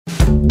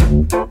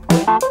From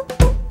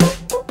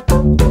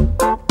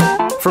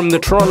the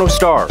Toronto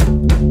Star,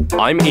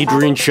 I'm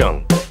Adrian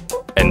Cheung,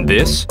 and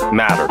this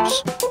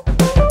matters.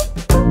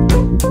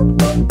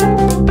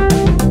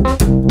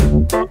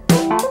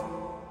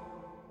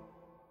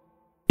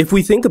 If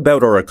we think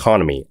about our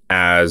economy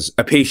as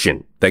a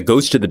patient that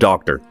goes to the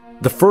doctor,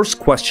 the first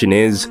question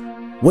is,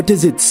 what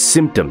does its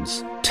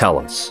symptoms tell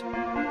us?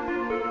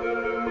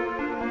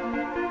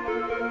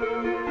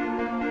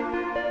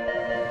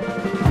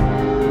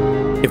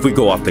 If we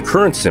go off the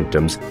current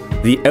symptoms,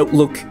 the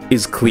outlook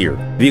is clear.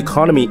 The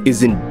economy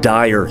is in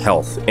dire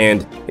health,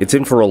 and it's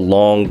in for a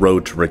long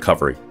road to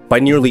recovery. By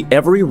nearly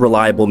every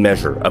reliable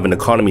measure of an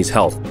economy's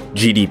health,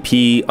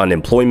 GDP,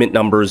 unemployment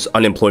numbers,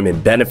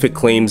 unemployment benefit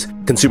claims,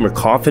 consumer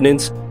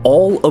confidence,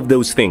 all of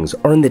those things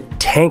are in the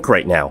tank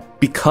right now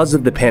because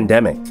of the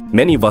pandemic.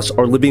 Many of us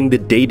are living the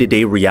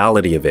day-to-day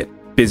reality of it.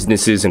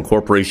 Businesses and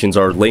corporations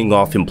are laying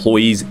off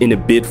employees in a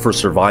bid for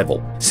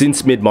survival.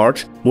 Since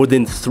mid-March, more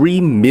than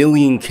 3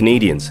 million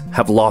Canadians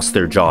have lost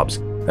their jobs.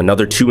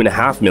 Another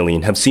 2.5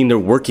 million have seen their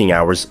working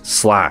hours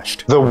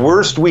slashed. The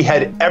worst we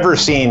had ever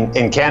seen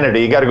in Canada.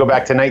 You got to go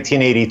back to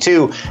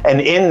 1982. And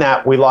in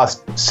that, we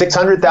lost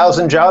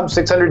 600,000 jobs,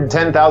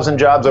 610,000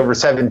 jobs over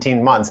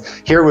 17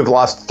 months. Here, we've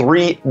lost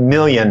 3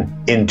 million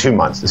in 2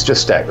 months. It's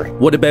just staggering.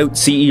 What about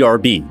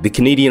CERB, the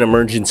Canadian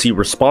Emergency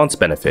Response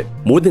Benefit?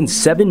 More than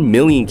 7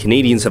 million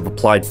Canadians have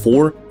applied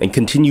for and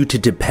continue to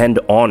depend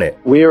on it.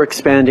 We are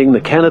expanding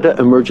the Canada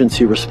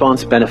Emergency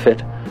Response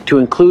Benefit to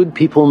include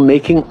people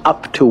making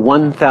up to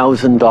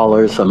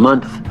 $1,000 a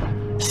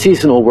month,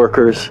 seasonal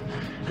workers,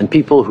 and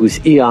people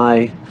whose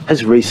EI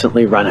has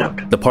recently run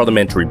out. The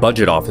Parliamentary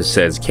Budget Office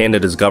says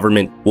Canada's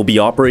government will be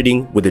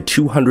operating with a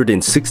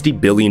 $260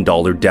 billion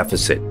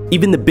deficit.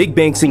 Even the big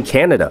banks in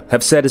Canada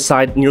have set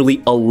aside nearly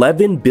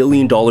 $11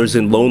 billion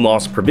in loan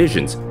loss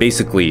provisions,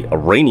 basically a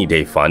rainy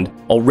day fund,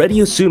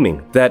 already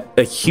assuming that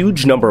a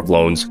huge number of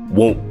loans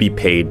won't be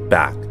paid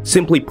back.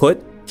 Simply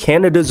put,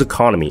 Canada's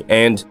economy,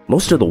 and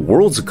most of the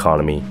world's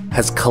economy,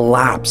 has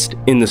collapsed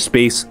in the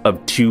space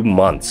of 2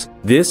 months.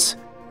 This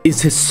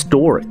is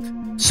historic.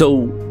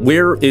 So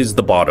where is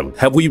the bottom?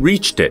 Have we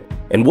reached it?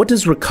 And what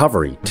does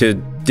recovery, to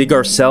dig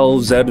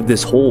ourselves out of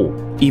this hole,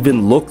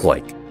 even look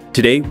like?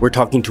 Today, we're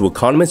talking to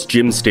economist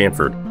Jim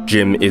Stanford.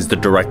 Jim is the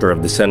director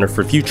of the Center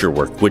for Future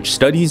Work, which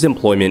studies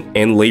employment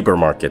and labor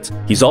markets.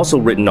 He's also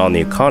written on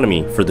the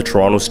economy for the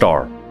Toronto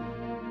Star.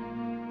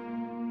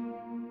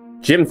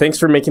 Jim, thanks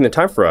for making the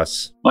time for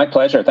us. My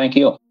pleasure. Thank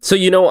you. So,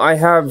 I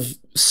have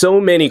so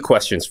many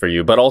questions for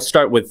you, but I'll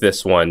start with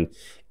this one.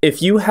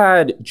 If you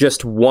had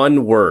just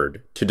one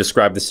word to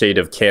describe the state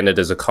of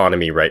Canada's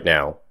economy right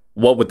now,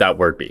 what would that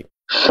word be?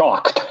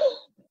 Shocked.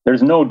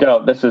 There's no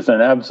doubt this is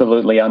an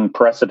absolutely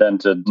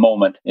unprecedented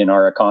moment in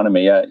our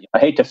economy. I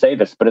hate to say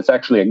this, but it's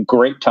actually a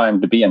great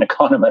time to be an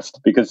economist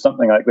because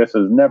something like this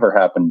has never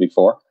happened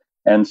before.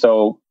 And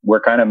so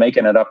we're kind of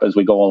making it up as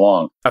we go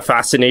along. A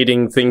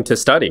fascinating thing to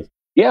study.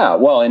 Yeah,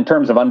 well, in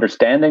terms of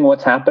understanding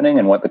what's happening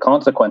and what the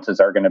consequences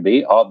are going to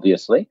be,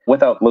 obviously,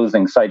 without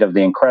losing sight of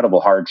the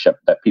incredible hardship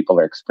that people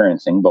are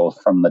experiencing,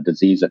 both from the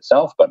disease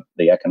itself, but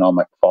the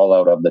economic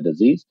fallout of the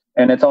disease.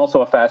 And it's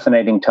also a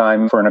fascinating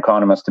time for an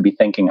economist to be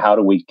thinking, how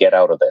do we get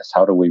out of this?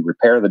 How do we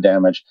repair the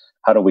damage?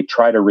 How do we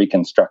try to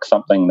reconstruct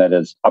something that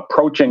is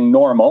approaching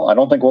normal? I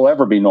don't think we'll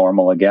ever be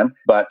normal again,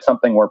 but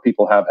something where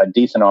people have a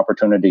decent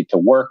opportunity to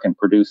work and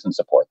produce and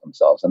support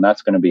themselves. And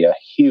that's going to be a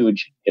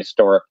huge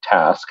historic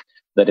task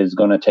that is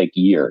going to take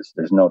years.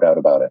 There's no doubt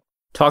about it.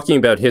 Talking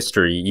about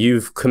history,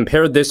 you've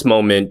compared this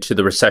moment to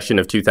the recession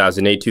of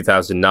 2008,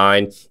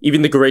 2009,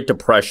 even the Great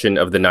Depression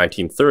of the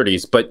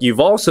 1930s, but you've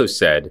also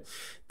said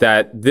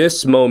that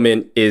this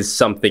moment is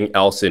something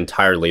else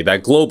entirely,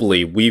 that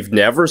globally, we've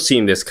never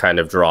seen this kind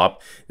of drop,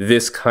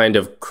 this kind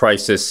of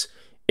crisis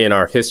in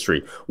our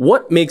history.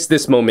 What makes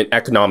this moment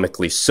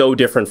economically so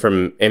different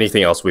from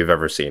anything else we've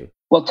ever seen?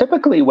 Well,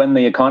 typically when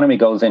the economy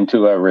goes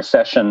into a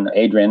recession,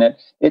 Adrian,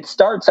 it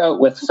starts out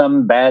with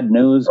some bad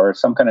news or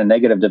some kind of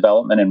negative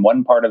development in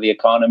one part of the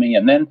economy,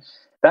 and then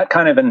that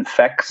kind of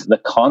infects the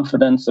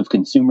confidence of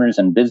consumers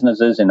and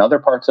businesses in other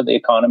parts of the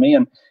economy,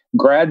 and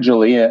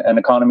gradually an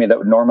economy that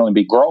would normally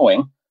be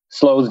growing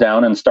slows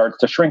down and starts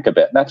to shrink a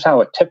bit. That's how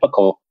a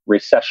typical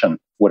recession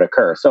would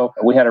occur. So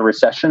we had a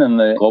recession in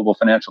the global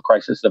financial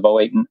crisis of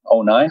 08 and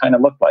 09, kind of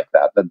looked like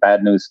that. The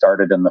bad news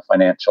started in the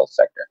financial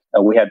sector.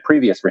 We had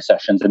previous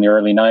recessions in the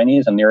early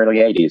 90s and the early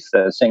 80s,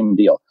 the same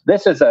deal.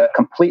 This is a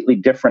completely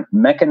different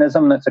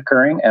mechanism that's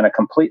occurring and a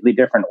completely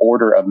different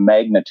order of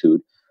magnitude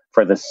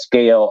for the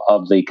scale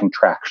of the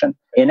contraction.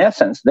 In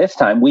essence, this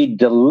time we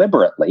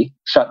deliberately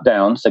shut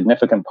down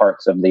significant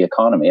parts of the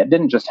economy. It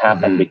didn't just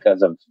happen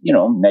because of,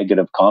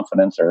 negative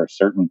confidence or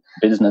certain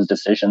business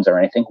decisions or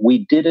anything.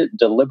 We did it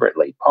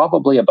deliberately.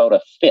 Probably about a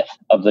fifth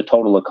of the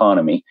total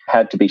economy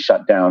had to be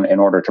shut down in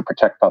order to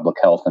protect public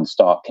health and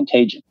stop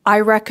contagion. I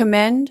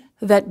recommend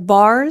that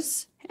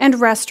bars and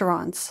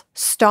restaurants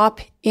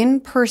stop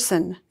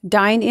in-person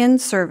dine-in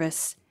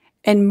service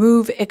and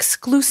move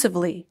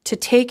exclusively to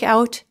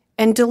takeout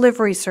and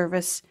delivery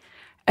service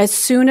as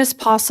soon as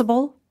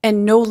possible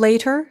and no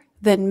later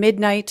than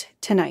midnight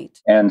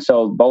tonight. And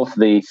so both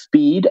the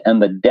speed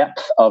and the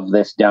depth of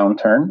this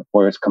downturn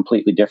was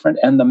completely different,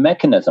 and the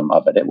mechanism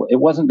of it. It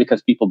wasn't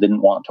because people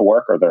didn't want to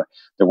work or there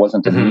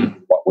wasn't a need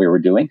for what we were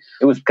doing.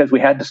 It was because we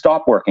had to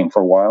stop working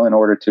for a while in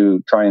order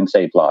to try and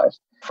save lives.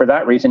 For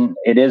that reason,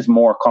 it is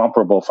more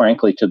comparable,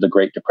 frankly, to the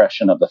Great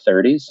Depression of the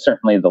 30s.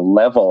 Certainly the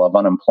level of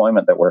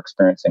unemployment that we're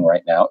experiencing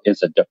right now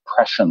is a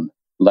depression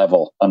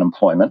level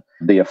unemployment.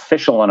 The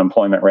official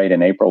unemployment rate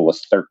in April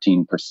was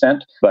 13%,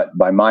 but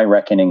by my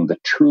reckoning, the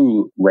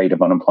true rate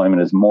of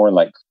unemployment is more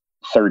like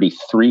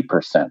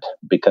 33%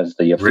 because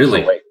the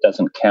official rate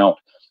doesn't count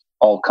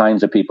all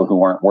kinds of people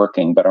who aren't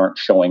working but aren't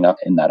showing up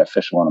in that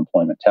official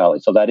unemployment tally.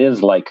 So that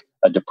is like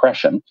a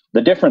depression.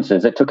 The difference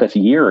is it took us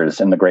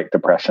years in the Great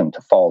Depression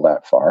to fall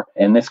that far.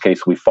 In this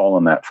case, we've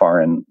fallen that far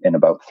in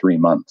about 3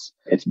 months.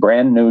 It's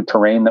brand new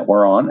terrain that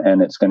we're on,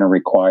 and it's going to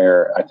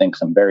require, I think,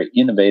 some very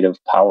innovative,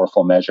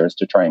 powerful measures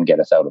to try and get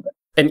us out of it.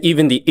 And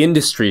even the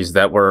industries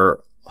that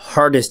were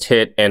hardest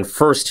hit and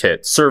first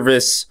hit,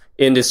 service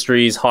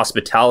industries,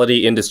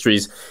 hospitality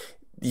industries,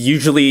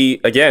 usually,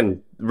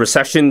 again,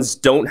 recessions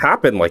don't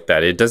happen like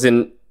that. It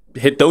doesn't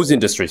hit those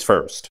industries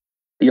first.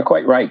 You're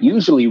quite right.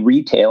 Usually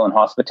retail and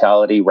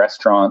hospitality,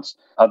 restaurants,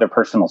 other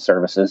personal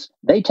services,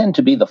 they tend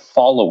to be the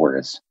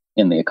followers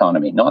in the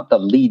economy, not the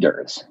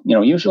leaders.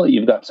 Usually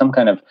you've got some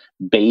kind of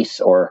base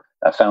or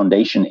a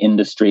foundation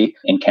industry.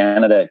 In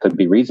Canada, it could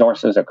be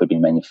resources, it could be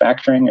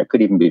manufacturing, it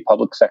could even be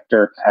public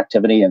sector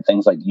activity and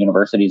things like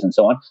universities and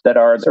so on that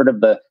are sort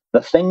of the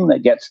thing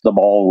that gets the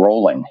ball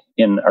rolling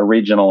in a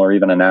regional or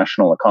even a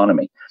national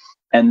economy.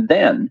 And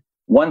then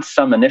once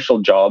some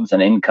initial jobs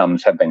and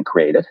incomes have been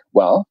created,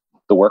 well,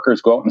 the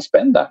workers go out and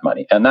spend that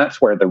money. And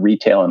that's where the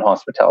retail and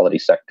hospitality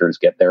sectors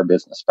get their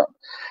business from.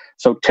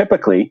 So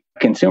typically,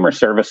 consumer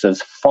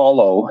services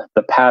follow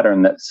the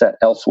pattern that's set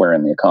elsewhere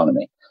in the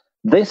economy.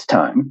 This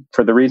time,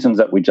 for the reasons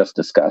that we just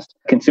discussed,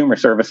 consumer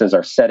services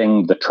are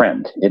setting the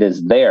trend. It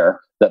is there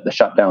that the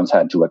shutdowns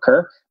had to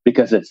occur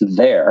because it's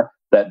there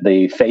that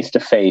the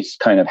face-to-face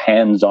kind of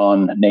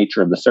hands-on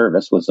nature of the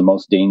service was the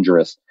most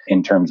dangerous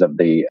in terms of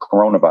the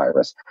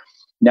coronavirus.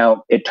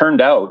 Now, it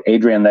turned out,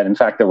 Adrian, that in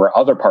fact there were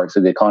other parts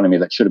of the economy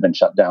that should have been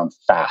shut down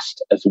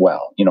fast as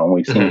well.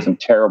 We've seen some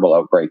terrible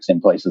outbreaks in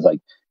places like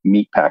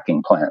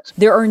meatpacking plants.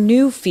 There are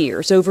new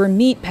fears over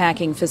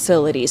meatpacking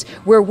facilities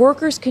where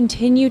workers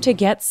continue to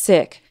get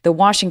sick. The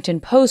Washington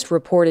Post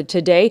reported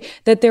today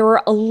that there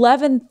are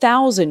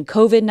 11,000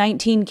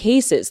 COVID-19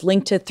 cases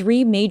linked to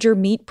 3 major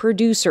meat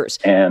producers.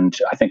 And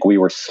I think we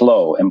were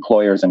slow.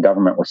 Employers and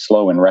government were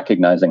slow in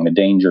recognizing the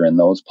danger in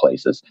those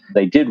places.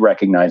 They did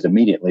recognize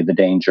immediately the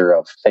danger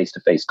of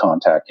face-to-face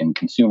contact in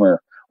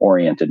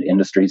consumer-oriented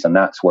industries, and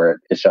that's where it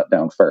is shut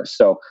down first.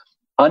 So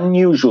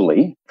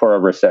unusually for a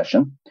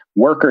recession,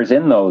 workers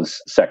in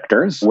those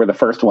sectors were the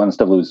first ones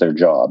to lose their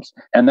jobs.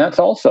 And that's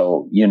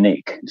also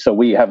unique. So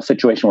we have a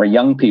situation where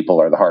young people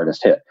are the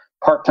hardest hit.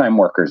 Part-time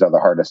workers are the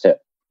hardest hit.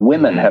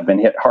 Women have been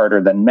hit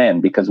harder than men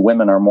because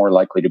women are more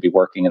likely to be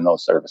working in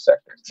those service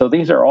sectors. So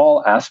these are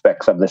all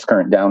aspects of this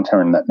current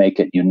downturn that make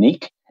it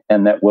unique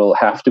and that will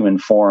have to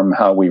inform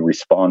how we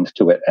respond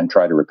to it and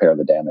try to repair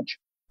the damage.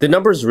 The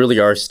numbers really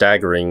are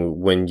staggering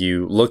when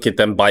you look at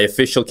them by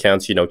official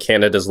counts.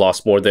 Canada's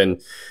lost more than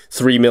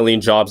 3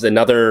 million jobs.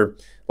 Another,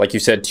 like you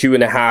said,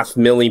 2.5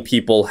 million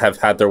people have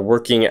had their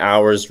working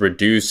hours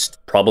reduced,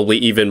 probably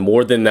even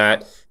more than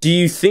that. Do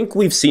you think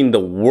we've seen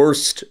the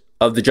worst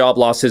of the job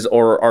losses,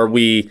 or are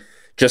we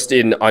just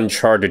in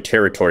uncharted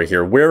territory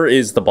here? Where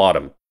is the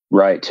bottom?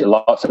 Right.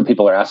 Lots of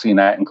people are asking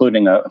that,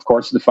 including, of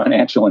course, the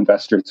financial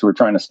investors who are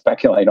trying to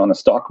speculate on a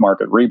stock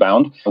market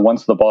rebound.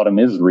 Once the bottom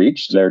is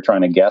reached, they're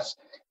trying to guess.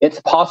 It's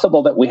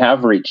possible that we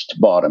have reached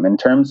bottom in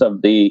terms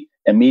of the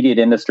immediate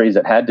industries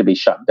that had to be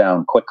shut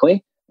down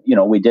quickly.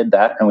 We did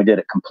that and we did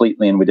it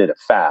completely and we did it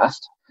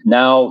fast.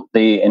 Now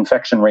the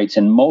infection rates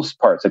in most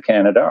parts of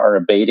Canada are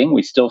abating.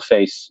 We still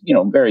face,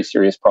 very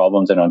serious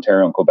problems in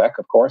Ontario and Quebec,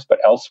 of course, but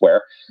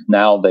elsewhere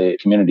now the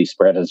community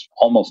spread has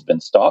almost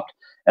been stopped.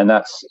 And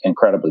that's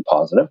incredibly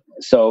positive.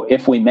 So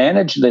if we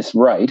manage this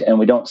right and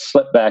we don't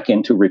slip back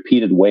into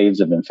repeated waves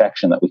of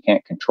infection that we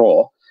can't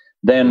control,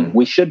 then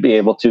we should be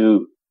able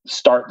to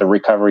start the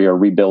recovery or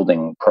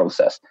rebuilding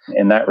process.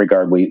 In that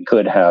regard, we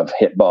could have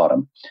hit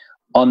bottom.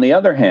 On the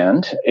other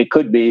hand, it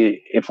could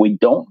be, if we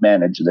don't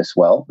manage this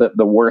well, that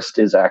the worst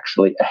is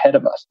actually ahead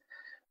of us.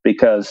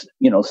 Because,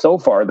 so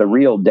far, the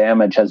real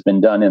damage has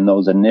been done in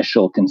those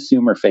initial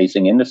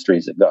consumer-facing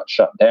industries that got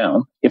shut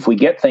down. If we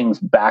get things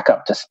back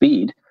up to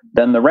speed,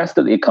 then the rest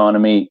of the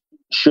economy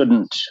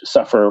shouldn't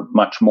suffer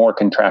much more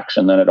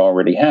contraction than it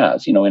already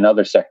has. In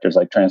other sectors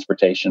like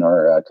transportation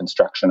or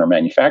construction or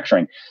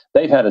manufacturing,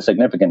 they've had a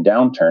significant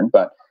downturn.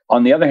 But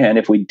on the other hand,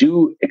 if we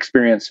do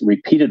experience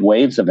repeated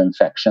waves of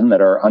infection that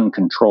are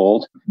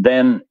uncontrolled,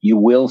 then you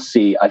will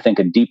see, I think,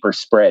 a deeper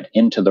spread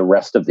into the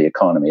rest of the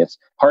economy. It's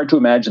hard to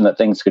imagine that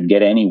things could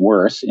get any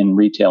worse in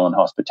retail and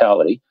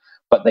hospitality,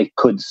 but they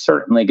could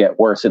certainly get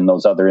worse in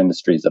those other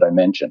industries that I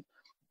mentioned.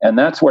 And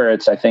that's where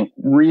it's, I think,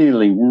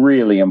 really,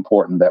 really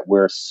important that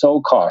we're so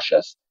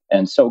cautious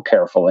and so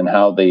careful in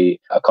how the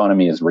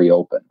economy is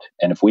reopened.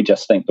 And if we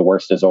just think the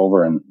worst is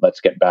over and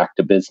let's get back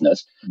to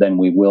business, then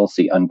we will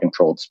see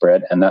uncontrolled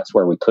spread. And that's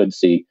where we could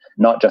see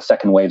not just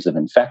second waves of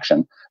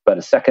infection, but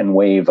a second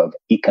wave of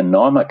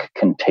economic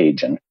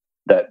contagion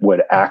that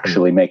would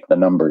actually make the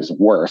numbers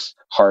worse,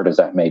 hard as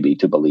that may be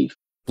to believe.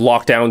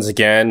 Lockdowns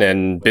again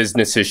and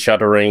businesses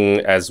shuttering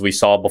as we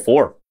saw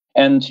before.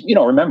 And,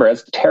 remember,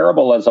 as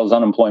terrible as those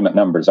unemployment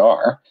numbers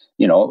are,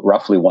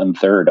 roughly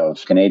 1/3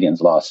 of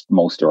Canadians lost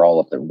most or all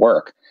of their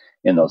work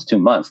in those 2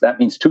 months. That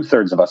means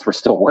 2/3 of us were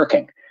still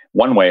working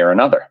one way or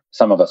another.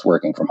 Some of us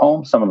working from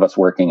home, some of us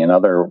working in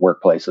other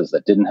workplaces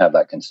that didn't have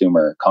that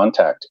consumer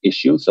contact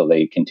issue, so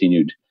they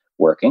continued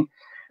working.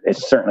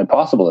 It's certainly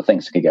possible that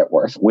things could get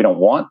worse. We don't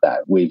want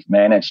that. We've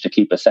managed to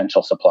keep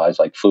essential supplies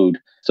like food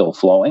still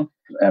flowing,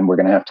 and we're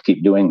going to have to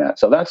keep doing that.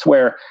 So that's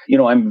where,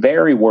 I'm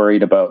very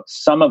worried about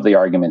some of the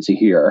arguments you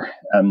hear,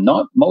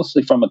 not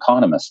mostly from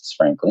economists,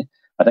 frankly.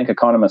 I think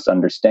economists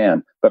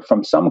understand, but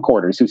from some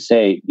quarters who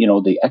say,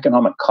 the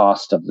economic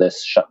cost of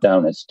this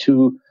shutdown is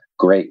too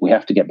great. We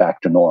have to get back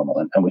to normal.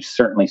 And we've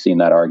certainly seen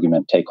that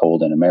argument take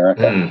hold in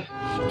America.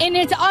 And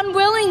it's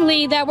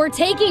unwillingly that we're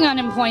taking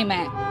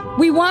unemployment.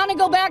 We want to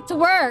go back to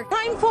work.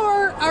 Time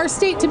for our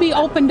state to be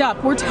opened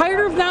up. We're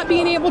tired of not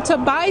being able to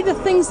buy the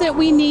things that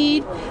we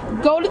need,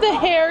 go to the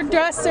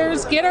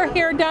hairdressers, get our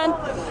hair done.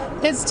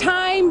 It's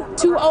time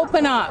to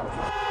open up.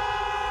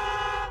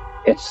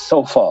 It's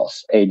so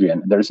false,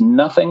 Adrian. There's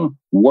nothing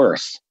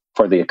worse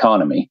for the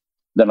economy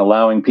than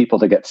allowing people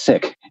to get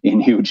sick in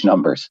huge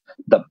numbers.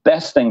 The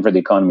best thing for the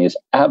economy is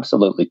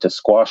absolutely to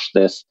squash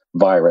this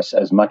virus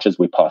as much as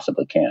we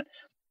possibly can.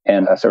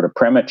 And a sort of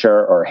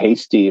premature or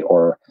hasty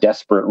or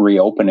desperate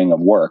reopening of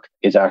work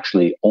is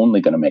actually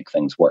only going to make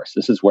things worse.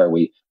 This is where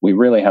we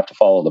really have to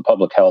follow the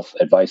public health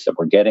advice that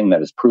we're getting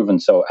that is proven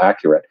so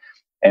accurate,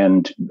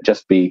 and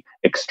just be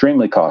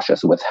extremely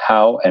cautious with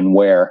how and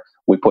where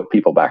we put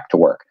people back to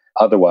work.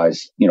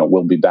 Otherwise,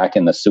 we'll be back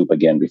in the soup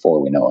again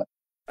before we know it.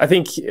 I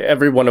think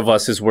every one of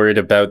us is worried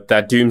about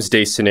that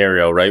doomsday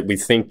scenario, right? We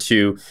think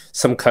to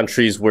some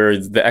countries where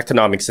the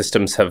economic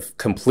systems have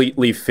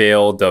completely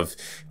failed, of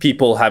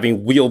people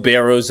having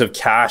wheelbarrows of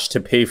cash to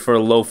pay for a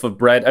loaf of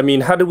bread. I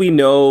mean, how do we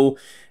know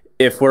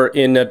if we're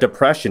in a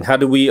depression? How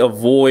do we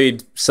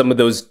avoid some of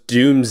those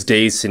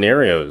doomsday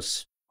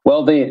scenarios?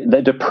 Well,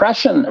 the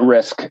depression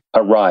risk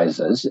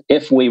arises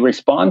if we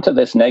respond to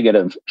this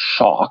negative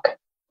shock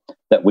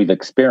that we've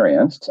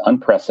experienced,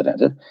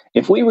 unprecedented.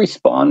 If we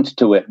respond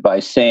to it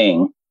by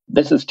saying,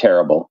 this is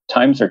terrible,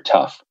 times are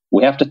tough,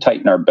 we have to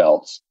tighten our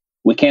belts,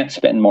 we can't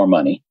spend more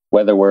money,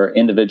 whether we're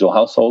individual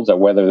households or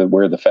whether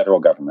we're the federal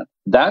government.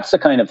 That's the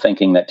kind of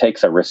thinking that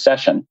takes a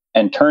recession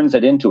and turns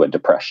it into a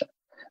depression,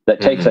 that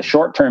takes a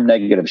short-term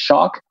negative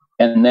shock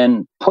and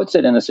then puts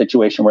it in a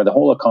situation where the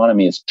whole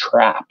economy is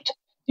trapped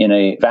in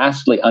a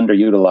vastly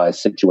underutilized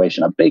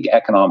situation, a big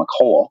economic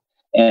hole,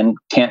 and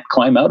can't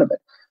climb out of it.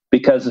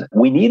 Because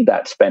we need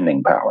that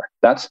spending power.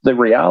 That's the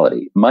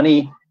reality.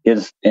 Money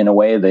is, in a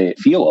way, the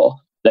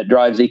fuel that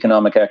drives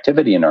economic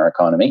activity in our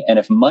economy. And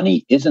if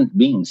money isn't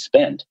being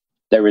spent,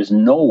 there is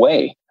no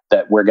way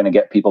that we're going to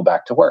get people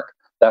back to work.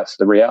 That's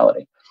the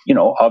reality.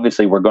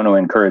 Obviously, we're going to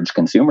encourage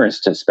consumers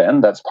to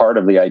spend. That's part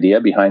of the idea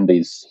behind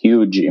these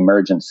huge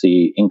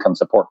emergency income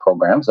support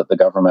programs that the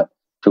government,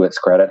 to its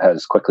credit,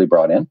 has quickly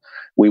brought in.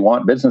 We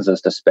want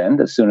businesses to spend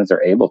as soon as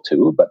they're able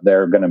to, but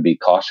they're going to be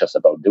cautious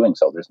about doing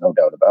so. There's no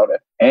doubt about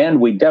it.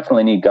 And we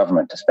definitely need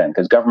government to spend,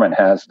 because government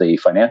has the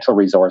financial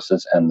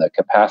resources and the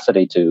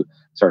capacity to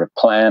sort of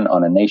plan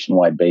on a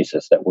nationwide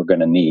basis that we're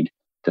going to need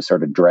to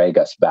sort of drag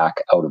us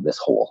back out of this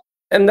hole.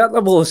 And that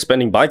level of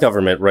spending by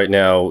government right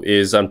now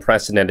is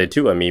unprecedented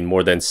too. I mean,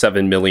 more than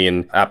 7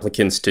 million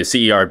applicants to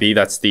CERB.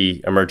 That's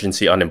the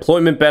emergency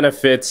unemployment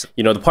benefits.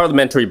 The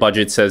parliamentary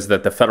budget says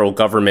that the federal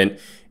government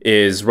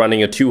is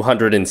running a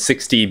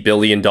 $260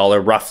 billion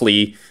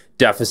roughly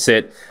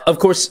deficit. Of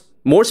course,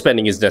 more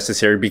spending is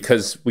necessary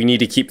because we need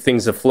to keep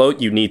things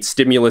afloat. You need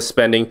stimulus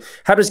spending.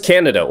 How does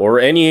Canada, or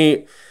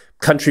any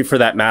country for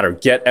that matter,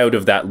 get out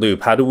of that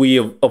loop? How do we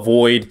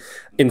avoid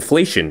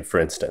inflation, for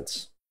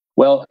instance?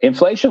 Well,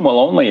 inflation will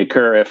only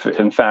occur if,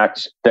 in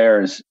fact,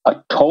 there's a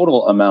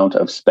total amount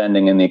of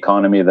spending in the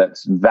economy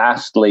that's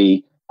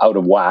vastly out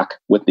of whack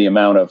with the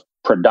amount of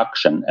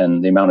production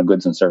and the amount of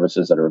goods and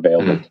services that are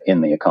available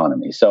in the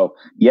economy. So,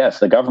 yes,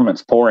 the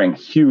government's pouring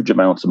huge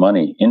amounts of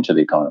money into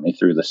the economy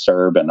through the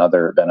CERB and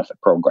other benefit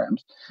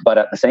programs. But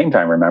at the same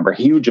time, remember,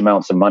 huge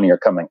amounts of money are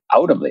coming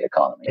out of the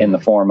economy in the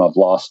form of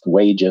lost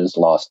wages,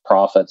 lost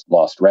profits,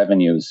 lost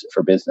revenues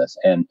for business.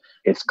 And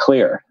it's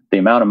clear the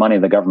amount of money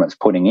the government's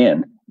putting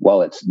in,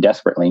 while it's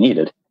desperately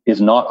needed, is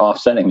not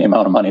offsetting the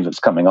amount of money that's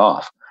coming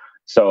off.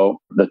 So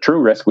the true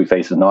risk we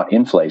face is not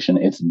inflation,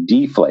 it's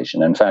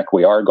deflation. In fact,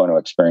 we are going to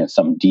experience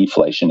some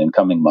deflation in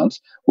coming months,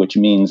 which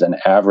means an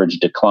average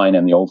decline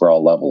in the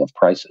overall level of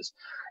prices.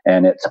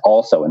 And it's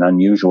also an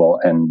unusual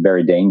and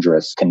very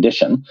dangerous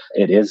condition.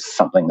 It is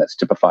something that's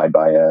typified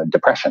by a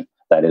depression.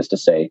 That is to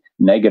say,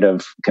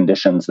 negative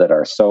conditions that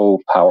are so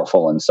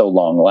powerful and so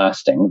long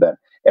lasting that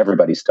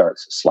everybody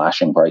starts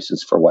slashing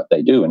prices for what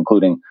they do,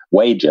 including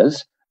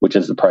wages, which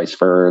is the price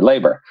for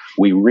labor.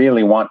 We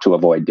really want to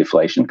avoid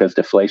deflation because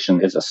deflation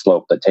is a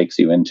slope that takes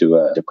you into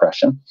a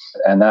depression.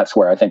 And that's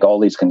where I think all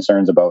these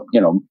concerns about,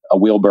 a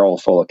wheelbarrow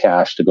full of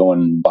cash to go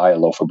and buy a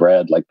loaf of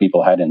bread like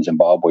people had in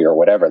Zimbabwe or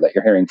whatever that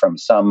you're hearing from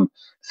some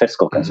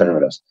fiscal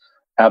conservatives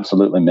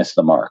absolutely miss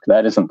the mark.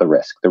 That isn't the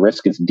risk. The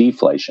risk is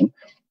deflation.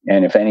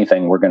 And if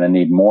anything, we're going to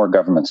need more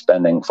government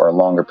spending for a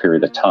longer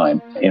period of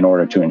time in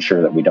order to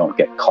ensure that we don't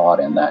get caught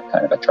in that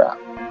kind of a trap.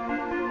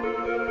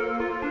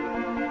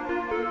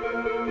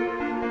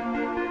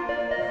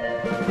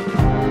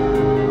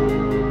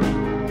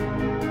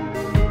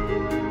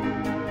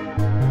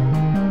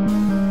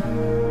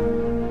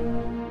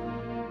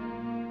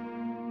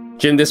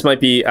 Jim, this might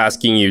be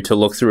asking you to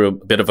look through a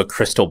bit of a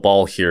crystal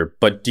ball here,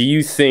 but do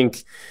you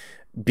think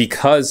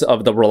because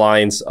of the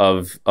reliance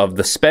of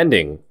the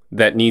spending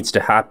that needs to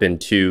happen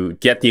to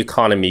get the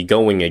economy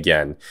going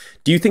again,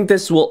 do you think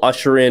this will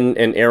usher in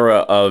an era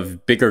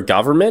of bigger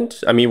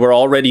government? I mean, we're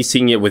already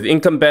seeing it with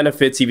income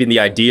benefits, even the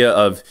idea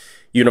of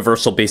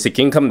universal basic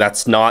income,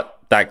 that's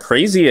not that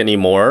crazy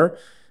anymore.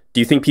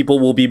 Do you think people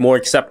will be more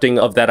accepting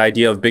of that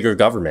idea of bigger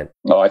government?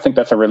 Oh, I think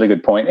that's a really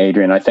good point,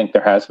 Adrian. I think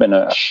there has been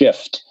a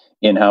shift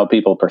in how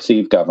people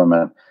perceive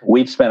government.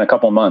 We've spent a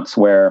couple months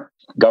where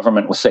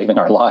government was saving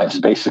our lives,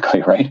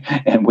 basically, right?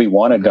 And we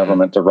wanted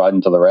government to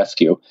run to the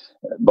rescue,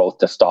 both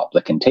to stop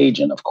the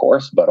contagion, of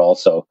course, but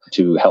also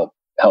to help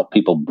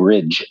people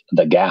bridge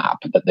the gap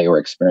that they were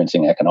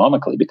experiencing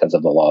economically because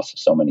of the loss of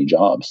so many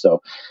jobs.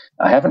 So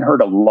I haven't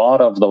heard a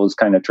lot of those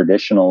kind of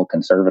traditional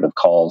conservative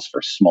calls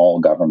for small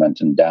government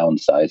and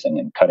downsizing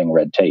and cutting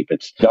red tape.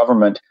 It's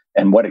government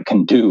and what it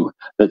can do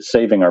that's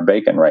saving our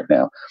bacon right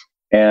now.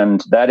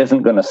 And that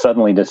isn't going to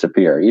suddenly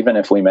disappear. Even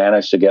if we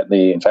manage to get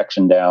the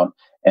infection down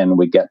and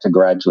we get to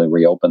gradually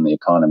reopen the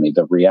economy,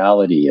 the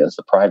reality is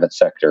the private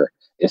sector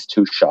is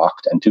too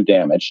shocked and too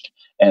damaged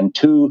and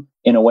too,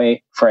 in a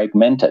way,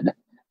 fragmented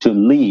to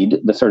lead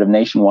the sort of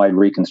nationwide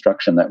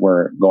reconstruction that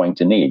we're going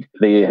to need.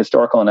 The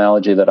historical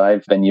analogy that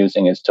I've been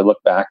using is to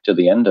look back to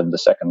the end of the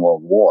Second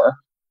World War,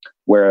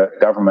 where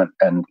government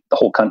and the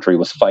whole country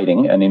was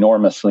fighting an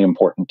enormously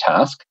important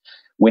task.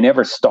 We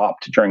never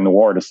stopped during the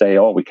war to say,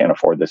 oh, we can't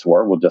afford this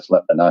war, we'll just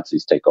let the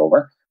Nazis take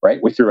over, right?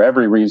 We threw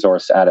every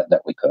resource at it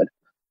that we could.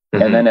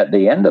 And then at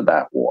the end of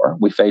that war,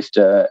 we faced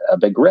a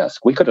big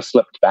risk. We could have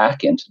slipped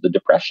back into the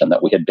depression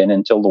that we had been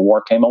until the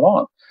war came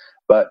along.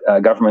 But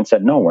government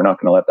said, no, we're not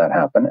going to let that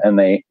happen. And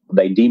they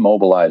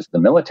demobilized the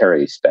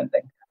military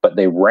spending, but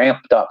they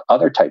ramped up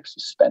other types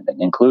of spending,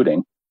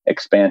 including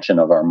expansion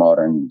of our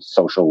modern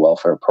social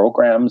welfare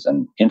programs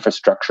and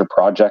infrastructure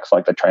projects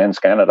like the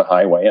Trans-Canada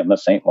Highway and the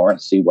St.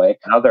 Lawrence Seaway,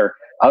 and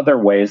other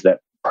ways that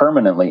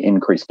permanently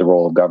increased the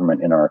role of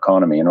government in our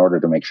economy in order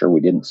to make sure we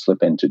didn't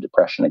slip into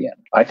depression again.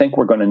 I think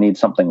we're going to need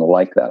something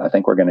like that. I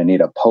think we're going to need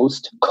a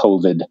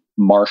post-COVID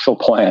Marshall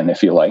Plan,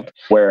 if you like,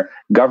 where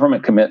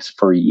government commits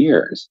for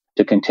years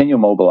to continue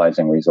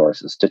mobilizing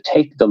resources, to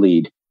take the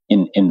lead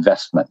in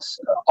investments.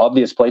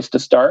 Obvious place to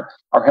start,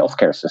 our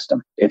healthcare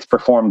system. It's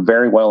performed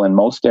very well in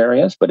most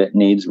areas, but it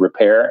needs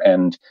repair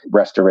and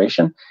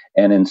restoration.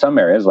 And in some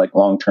areas, like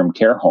long-term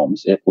care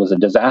homes, it was a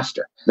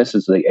disaster. This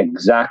is the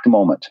exact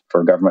moment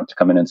for government to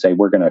come in and say,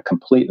 we're going to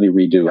completely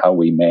redo how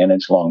we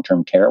manage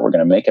long-term care. We're going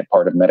to make it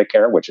part of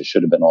Medicare, which it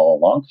should have been all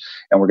along.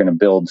 And we're going to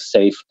build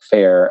safe,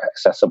 fair,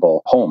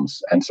 accessible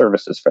homes and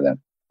services for them.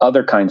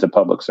 Other kinds of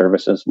public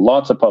services,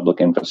 lots of public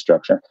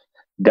infrastructure.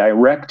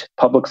 Direct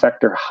public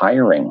sector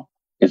hiring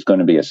is going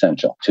to be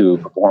essential to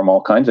perform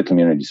all kinds of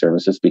community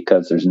services,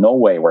 because there's no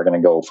way we're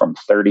going to go from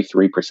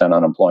 33%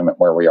 unemployment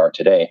where we are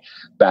today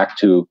back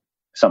to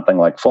something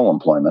like full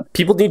employment.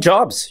 People need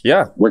jobs.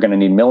 Yeah. We're going to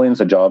need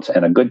millions of jobs,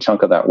 and a good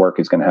chunk of that work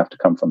is going to have to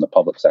come from the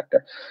public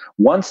sector.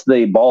 Once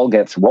the ball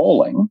gets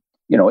rolling,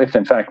 if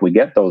in fact we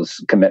get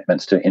those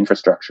commitments to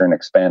infrastructure and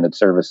expanded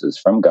services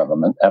from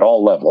government at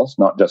all levels,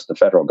 not just the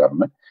federal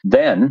government,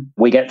 then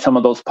we get some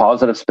of those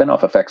positive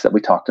spin-off effects that we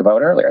talked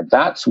about earlier.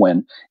 That's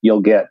when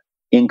you'll get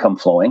income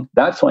flowing.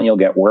 That's when you'll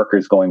get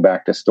workers going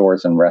back to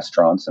stores and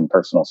restaurants and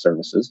personal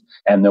services,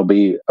 and there'll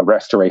be a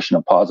restoration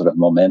of positive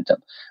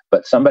momentum.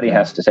 But somebody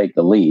has to take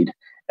the lead,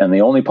 and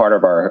the only part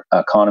of our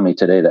economy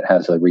today that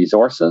has the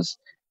resources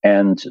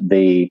and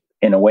the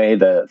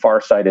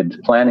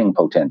far-sighted planning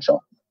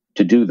potential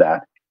to do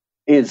that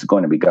is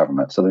going to be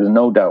government. So there's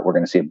no doubt we're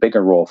going to see a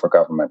bigger role for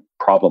government,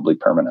 probably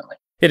permanently.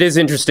 It is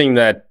interesting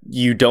that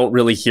you don't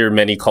really hear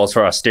many calls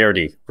for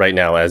austerity right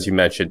now, as you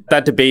mentioned.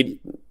 That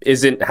debate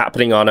isn't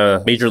happening on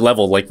a major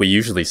level like we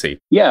usually see.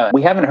 Yeah,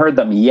 we haven't heard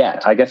them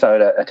yet. I guess I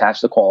would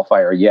attach the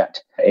qualifier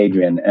yet,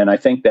 Adrian. And I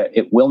think that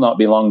it will not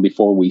be long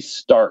before we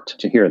start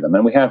to hear them.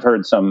 And we have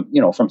heard some,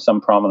 from some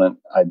prominent,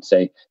 I'd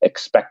say,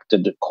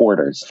 expected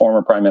quarters.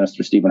 Former Prime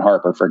Minister Stephen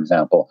Harper, for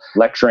example,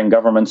 lecturing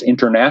governments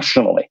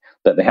internationally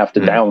that they have to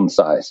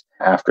downsize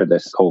after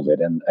this COVID.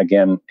 And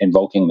again,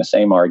 invoking the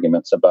same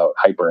arguments about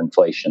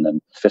hyperinflation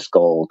and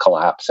fiscal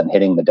collapse and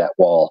hitting the debt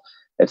wall,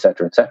 et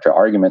cetera,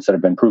 arguments that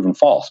have been proven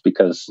false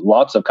because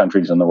lots of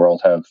countries in the world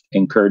have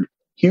incurred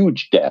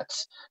huge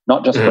debts,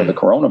 not just for the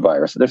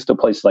coronavirus. There's still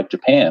places like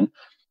Japan,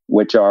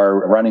 which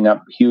are running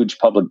up huge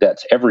public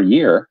debts every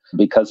year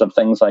because of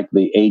things like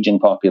the aging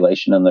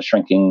population and the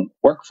shrinking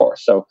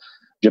workforce. So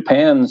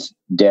Japan's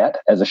debt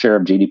as a share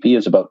of GDP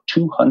is about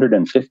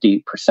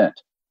 250%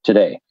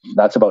 today.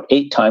 That's about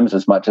 8 times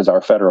as much as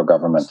our federal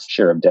government's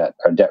share of debt,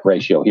 our debt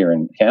ratio here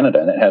in Canada,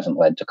 and it hasn't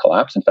led to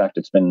collapse. In fact,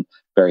 it's been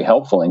very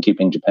helpful in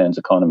keeping Japan's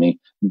economy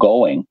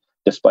going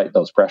despite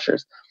those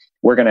pressures.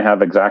 We're going to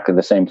have exactly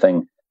the same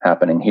thing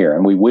happening here.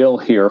 And we will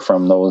hear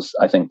from those,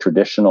 I think,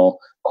 traditional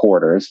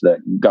quarters that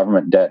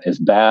government debt is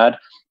bad,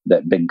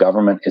 that big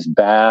government is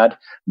bad,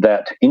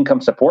 that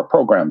income support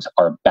programs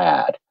are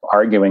bad,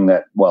 arguing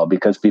that, well,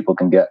 because people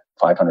can get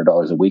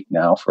 $500 a week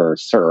now for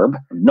CERB,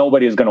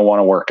 nobody is going to want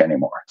to work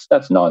anymore.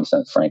 That's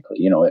nonsense,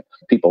 frankly.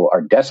 People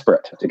are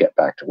desperate to get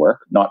back to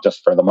work, not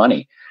just for the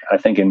money. I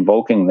think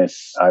invoking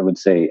this, I would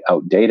say,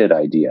 outdated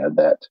idea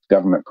that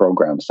government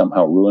programs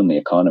somehow ruin the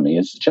economy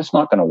is just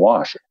not going to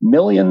wash.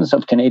 Millions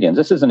of Canadians,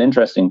 this is an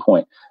interesting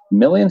point,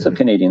 millions of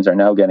Canadians are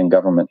now getting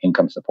government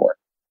income support.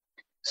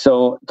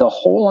 So the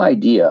whole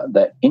idea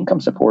that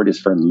income support is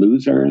for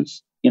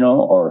losers,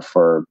 or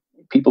for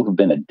people who've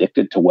been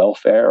addicted to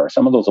welfare or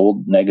some of those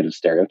old negative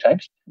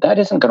stereotypes, that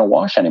isn't going to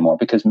wash anymore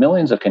because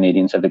millions of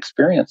Canadians have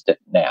experienced it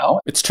now.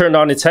 It's turned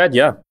on its head,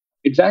 yeah.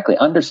 Exactly.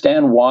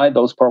 Understand why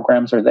those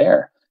programs are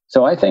there.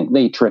 So I think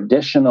the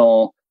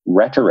traditional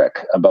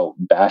rhetoric about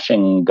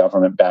bashing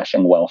government,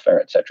 bashing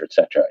welfare, et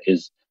cetera,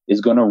 is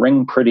going to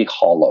ring pretty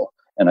hollow.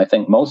 And I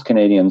think most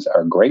Canadians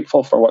are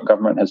grateful for what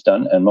government has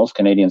done, and most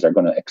Canadians are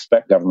going to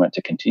expect government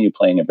to continue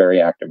playing a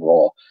very active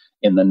role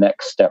in the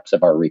next steps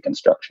of our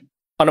reconstruction.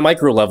 On a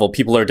micro level,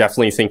 people are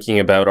definitely thinking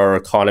about our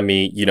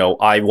economy.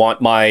 I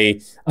want my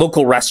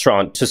local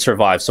restaurant to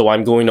survive, so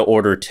I'm going to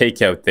order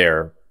takeout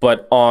there.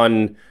 But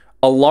on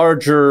a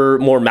larger,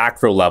 more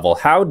macro level,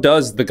 how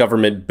does the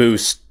government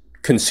boost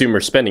consumer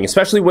spending,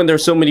 especially when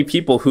there's so many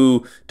people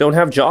who don't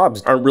have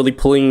jobs, aren't really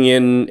pulling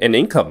in an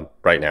income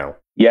right now?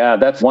 Yeah,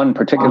 that's one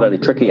particularly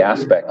tricky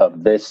aspect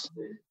of this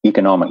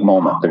economic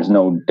moment. There's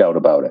no doubt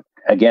about it.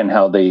 Again,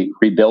 how the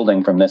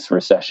rebuilding from this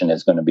recession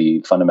is going to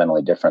be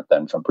fundamentally different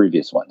than from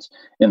previous ones.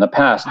 In the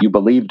past, you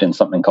believed in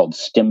something called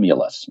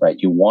stimulus, right?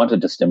 You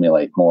wanted to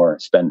stimulate more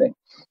spending.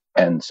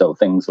 And so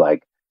things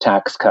like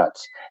tax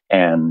cuts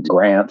and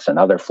grants and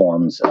other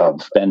forms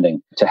of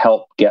spending to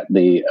help get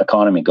the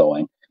economy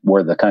going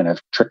were the kind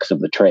of tricks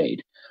of the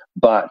trade.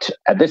 But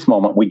at this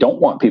moment, we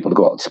don't want people to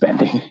go out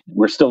spending.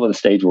 We're still at a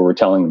stage where we're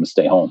telling them to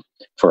stay home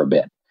for a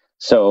bit.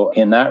 So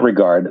in that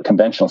regard,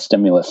 conventional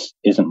stimulus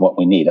isn't what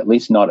we need, at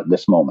least not at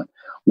this moment.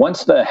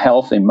 Once the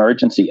health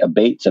emergency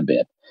abates a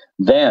bit,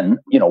 then,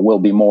 we'll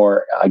be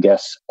more, I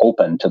guess,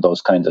 open to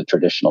those kinds of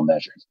traditional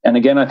measures. And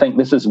again, I think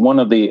this is one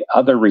of the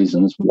other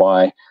reasons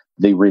why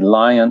the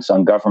reliance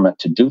on government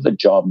to do the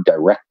job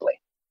directly,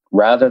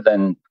 rather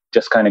than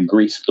just kind of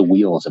grease the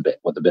wheels a bit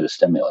with a bit of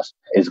stimulus,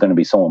 is going to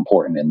be so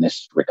important in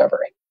this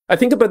recovery. I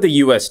think about the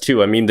U.S.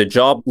 too. I mean, the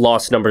job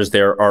loss numbers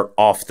there are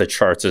off the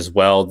charts as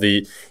well.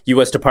 The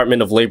U.S.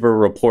 Department of Labor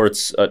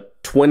reports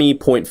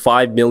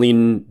 20.5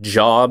 million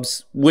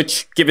jobs,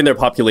 which, given their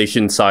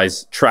population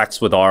size, tracks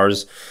with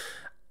ours.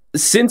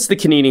 Since the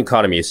Canadian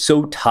economy is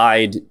so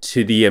tied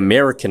to the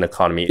American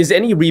economy, is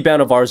any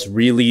rebound of ours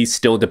really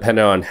still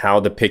dependent on how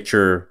the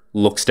picture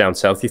looks down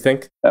south, you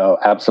think? Oh,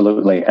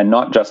 absolutely. And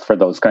not just for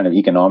those kind of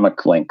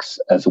economic links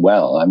as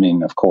well. I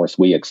mean, of course,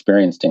 we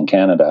experienced in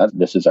Canada,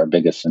 this is our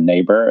biggest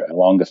neighbor,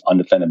 longest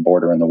undefended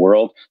border in the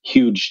world,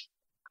 huge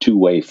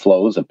two-way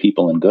flows of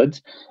people and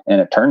goods. And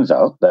it turns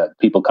out that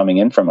people coming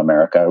in from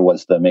America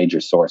was the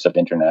major source of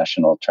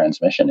international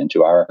transmission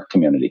into our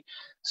community.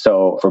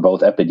 So for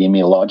both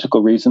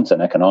epidemiological reasons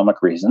and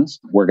economic reasons,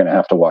 we're going to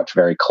have to watch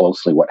very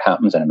closely what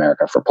happens in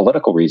America. For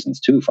political reasons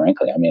too,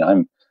 frankly. I mean,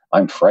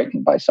 I'm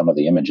frightened by some of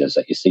the images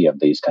that you see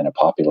of these kind of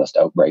populist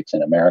outbreaks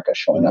in America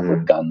showing up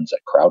with guns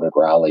at crowded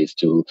rallies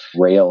to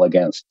rail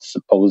against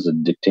supposed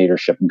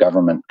dictatorship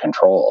government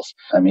controls.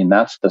 I mean,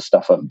 that's the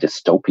stuff of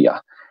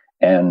dystopia.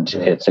 And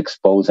it's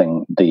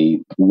exposing the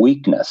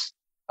weakness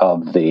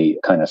of the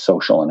kind of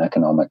social and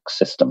economic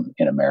system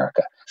in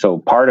America. So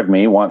part of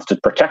me wants to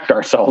protect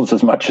ourselves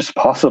as much as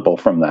possible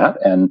from that.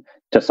 And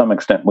to some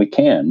extent we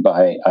can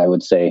by, I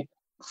would say,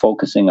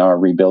 focusing our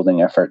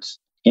rebuilding efforts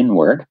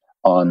inward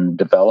on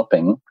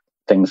developing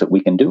things that we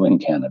can do in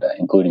Canada,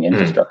 including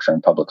infrastructure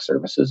and public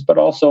services, but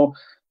also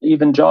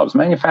even jobs,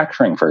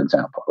 manufacturing, for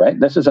example, right?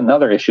 This is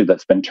another issue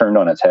that's been turned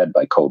on its head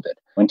by COVID.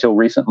 Until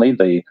recently,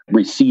 the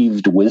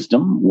received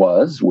wisdom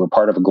was we're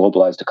part of a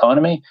globalized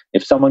economy.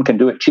 If someone can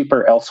do it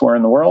cheaper elsewhere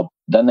in the world,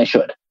 then they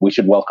should. We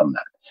should welcome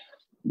that.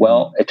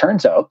 Well, it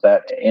turns out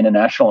that in a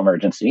national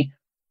emergency,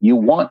 you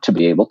want to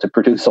be able to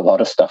produce a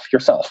lot of stuff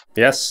yourself.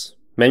 Yes,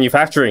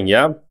 manufacturing,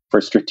 yeah. For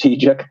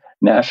strategic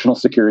national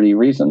security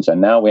reasons. And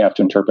now we have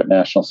to interpret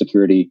national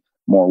security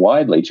more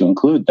widely to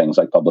include things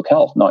like public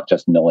health, not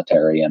just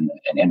military and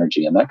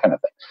energy and that kind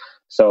of thing.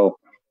 So,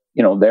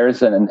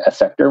 there's a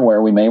sector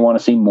where we may want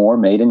to see more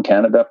made in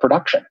Canada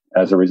production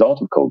as a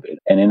result of COVID.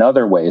 And in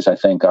other ways, I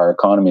think our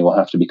economy will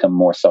have to become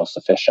more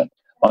self-sufficient.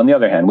 On the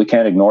other hand, we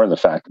can't ignore the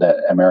fact that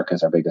America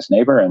is our biggest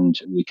neighbor, and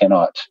we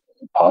cannot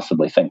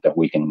possibly think that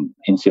we can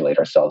insulate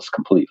ourselves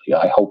completely.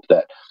 I hope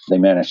that they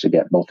manage to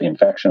get both the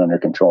infection under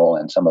control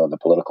and some of the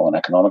political and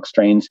economic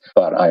strains,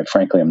 but I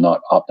frankly am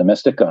not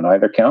optimistic on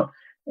either count.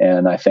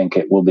 And I think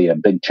it will be a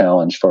big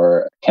challenge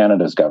for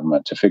Canada's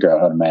government to figure out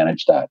how to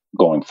manage that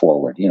going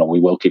forward. We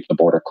will keep the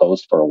border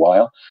closed for a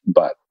while,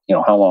 but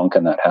how long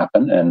can that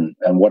happen? And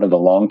what are the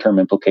long-term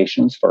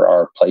implications for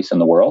our place in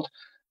the world?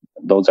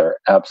 Those are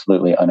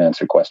absolutely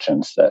unanswered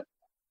questions that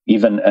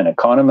even an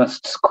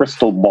economist's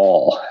crystal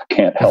ball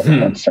can't help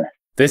answer.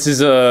 This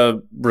is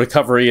a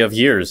recovery of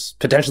years,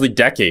 potentially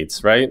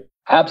decades, right?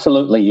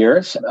 Absolutely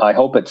years. I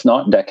hope it's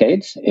not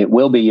decades. It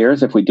will be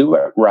years if we do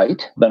it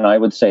right. Then I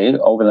would say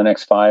over the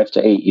next 5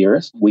 to 8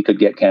 years, we could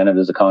get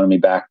Canada's economy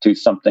back to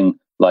something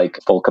like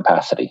full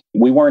capacity.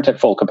 We weren't at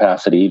full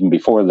capacity even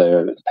before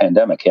the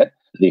pandemic hit.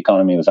 The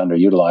economy was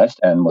underutilized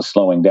and was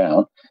slowing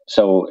down.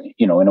 So,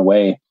 in a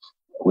way,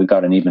 we've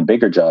got an even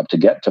bigger job to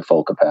get to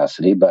full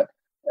capacity. But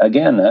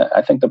again,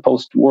 I think the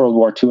post-World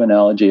War II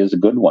analogy is a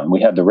good one.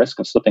 We had the risk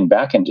of slipping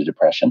back into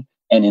depression.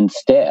 And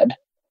instead,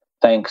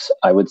 thanks,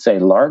 I would say,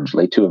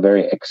 largely to a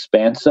very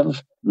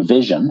expansive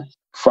vision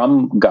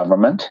from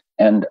government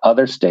and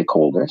other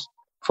stakeholders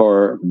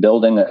for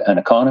building an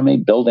economy,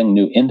 building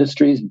new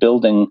industries,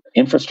 building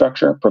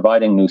infrastructure,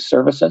 providing new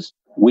services,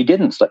 we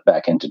didn't slip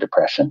back into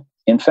depression.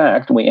 In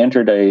fact, we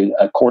entered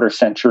a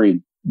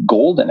quarter-century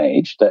golden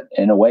age that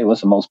in a way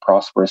was the most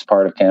prosperous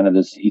part of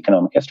Canada's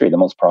economic history, the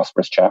most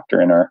prosperous chapter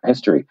in our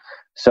history.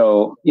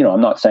 So, I'm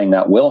not saying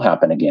that will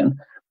happen again,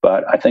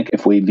 but I think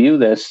if we view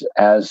this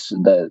as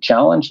the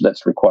challenge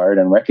that's required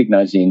and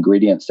recognize the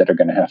ingredients that are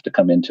going to have to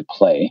come into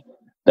play,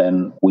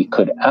 then we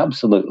could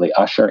absolutely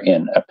usher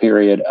in a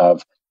period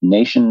of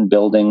nation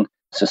building,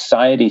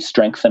 society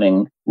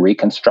strengthening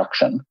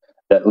reconstruction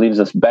that leaves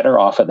us better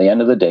off at the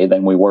end of the day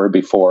than we were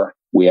before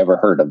we ever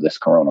heard of this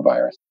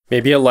coronavirus.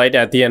 Maybe a light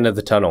at the end of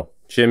the tunnel.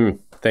 Jim,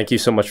 thank you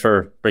so much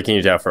for breaking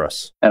it down for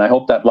us. And I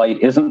hope that light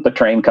isn't the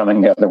train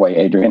coming the other way,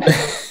 Adrian.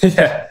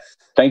 Yeah.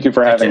 Thank you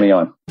for having me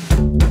on.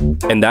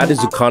 And that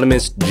is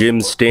economist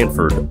Jim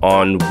Stanford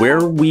on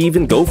where we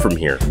even go from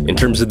here in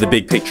terms of the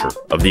big picture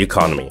of the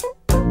economy.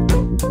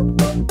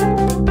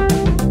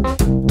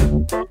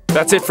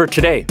 That's it for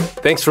today.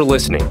 Thanks for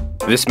listening.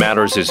 This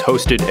Matters is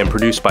hosted and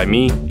produced by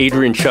me,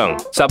 Adrian Cheung,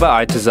 Saba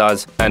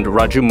Aitazaz, and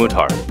Raju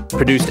Muthar.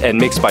 Produced and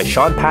mixed by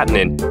Sean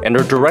Pattinen, and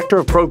our director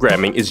of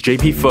programming is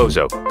JP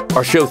Fozo.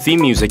 Our show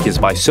theme music is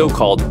by So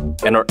Called,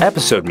 and our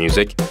episode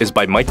music is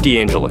by Mike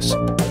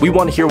DeAngelis. We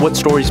want to hear what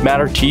stories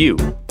matter to you.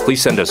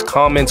 Please send us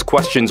comments,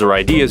 questions, or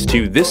ideas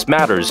to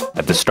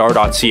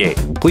thismatters@thestar.ca.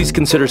 Please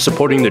consider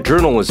supporting the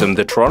journalism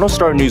the Toronto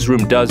Star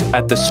newsroom does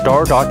at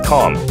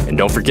thestar.com. And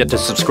don't forget to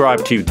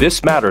subscribe to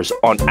This Matters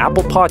on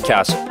Apple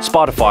Podcasts,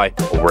 Spotify,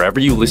 or wherever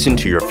you listen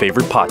to your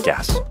favorite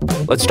podcasts.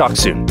 Let's talk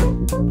soon.